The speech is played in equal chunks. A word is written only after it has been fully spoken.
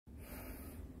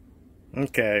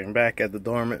Okay, I'm back at the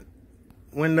dormant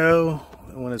window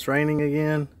when it's raining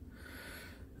again.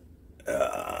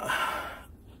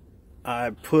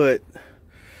 I put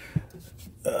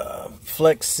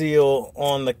Flex Seal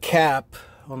on the cap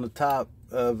on the top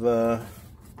of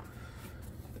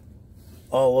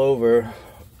all over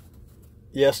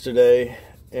yesterday,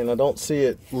 and I don't see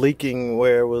it leaking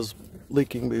where it was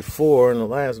leaking before in the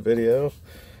last video.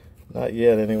 Not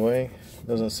yet anyway.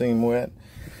 Doesn't seem wet.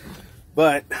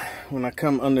 But when I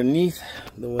come underneath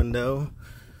the window,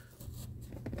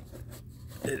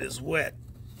 it is wet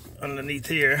underneath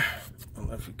here. I don't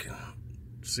know if you can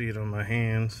see it on my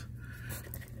hands.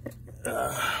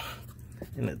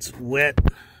 And it's wet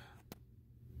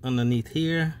underneath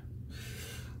here.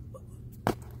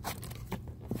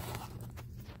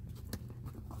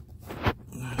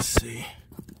 Let's see.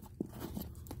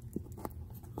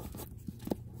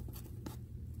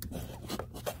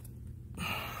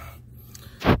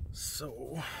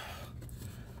 So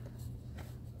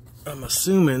I'm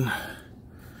assuming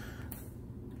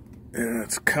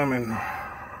it's coming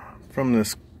from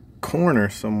this corner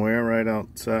somewhere right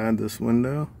outside this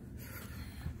window.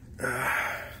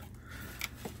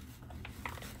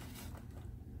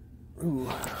 Ooh.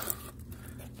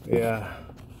 Yeah,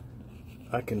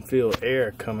 I can feel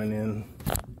air coming in,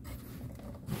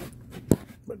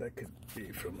 but that could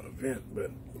be from a vent,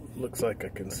 but looks like I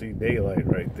can see daylight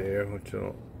right there, which I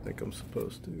don't think I'm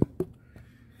supposed to.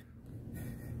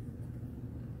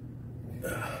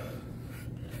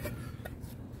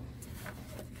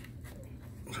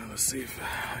 I'm trying to see if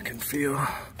I can feel.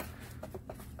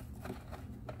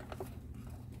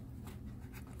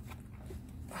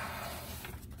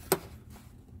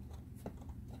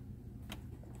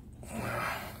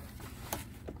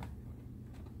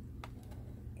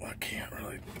 I can't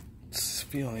really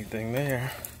feel anything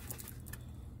there.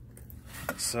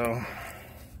 So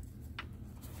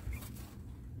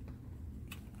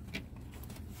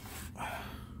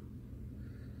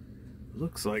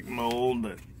looks like mold,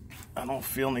 but I don't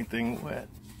feel anything wet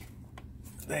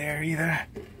there either.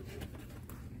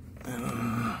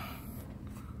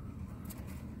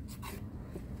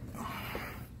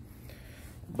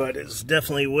 But it's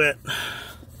definitely wet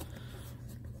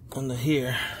under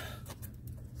here.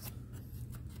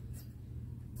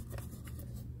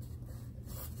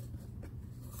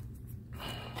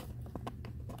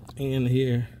 And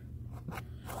here.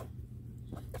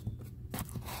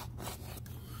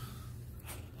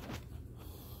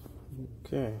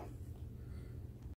 Okay.